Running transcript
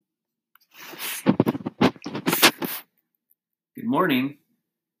morning.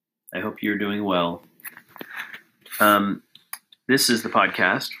 I hope you're doing well. This is the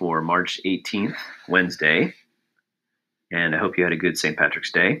podcast for March 18th, Wednesday, and I hope you had a good St.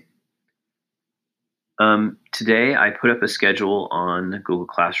 Patrick's Day. Today, I put up a schedule on Google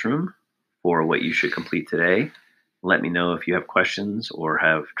Classroom for what you should complete today. Let me know if you have questions or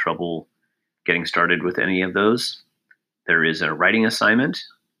have trouble getting started with any of those. There is a writing assignment,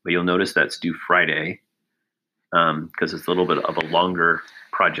 but you'll notice that's due Friday because it's a little bit of a longer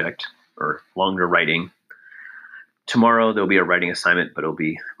project or longer writing. Tomorrow, there'll be a writing assignment, but it'll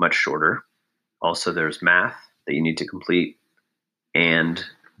be much shorter. Also, there's math that you need to complete, and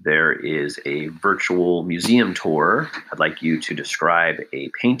there is a virtual museum tour. I'd like you to describe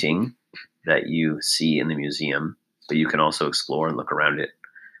a painting that you see in the museum, but you can also explore and look around it.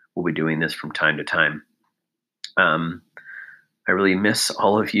 We'll be doing this from time to time. I really miss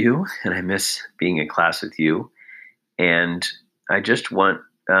all of you, and I miss being in class with you. And I just want,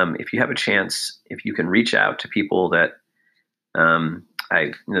 if you have a chance, if you can reach out to people that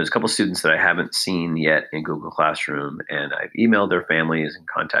there's a couple students that I haven't seen yet in Google Classroom, and I've emailed their families and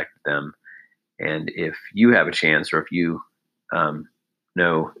contacted them. And if you have a chance, or if you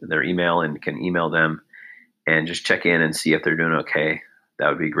know their email and can email them and just check in and see if they're doing okay, that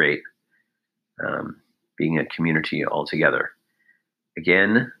would be great. Being a community all together.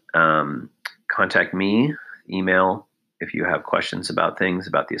 Again, contact me, email if you have questions about things,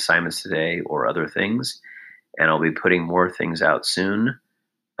 about the assignments today or other things. And I'll be putting more things out soon.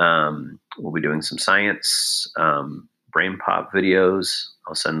 We'll be doing some science, brain pop videos.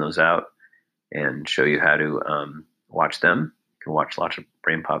 I'll send those out and show you how to watch them. You can watch lots of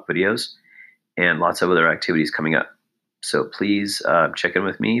brain pop videos and lots of other activities coming up. So please check in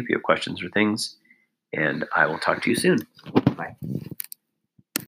with me if you have questions or things, and I will talk to you soon. Bye.